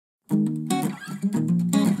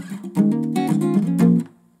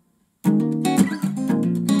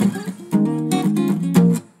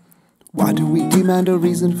demand a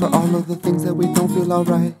reason for all of the things that we don't feel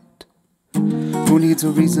alright? Who needs a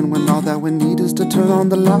reason when all that we need is to turn on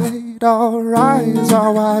the light? Our eyes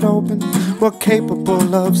are wide open, we're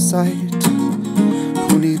capable of sight.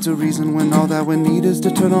 Who needs a reason when all that we need is to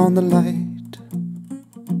turn on the light?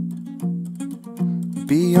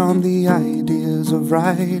 Beyond the ideas of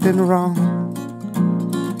right and wrong,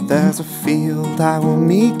 there's a field, I will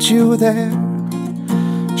meet you there.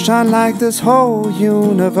 Shine like this whole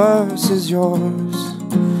universe is yours.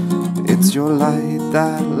 It's your light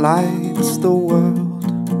that lights the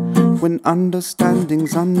world. When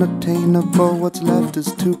understanding's unattainable, what's left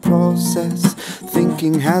is to process.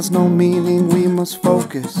 Thinking has no meaning, we must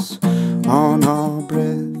focus on our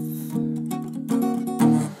breath.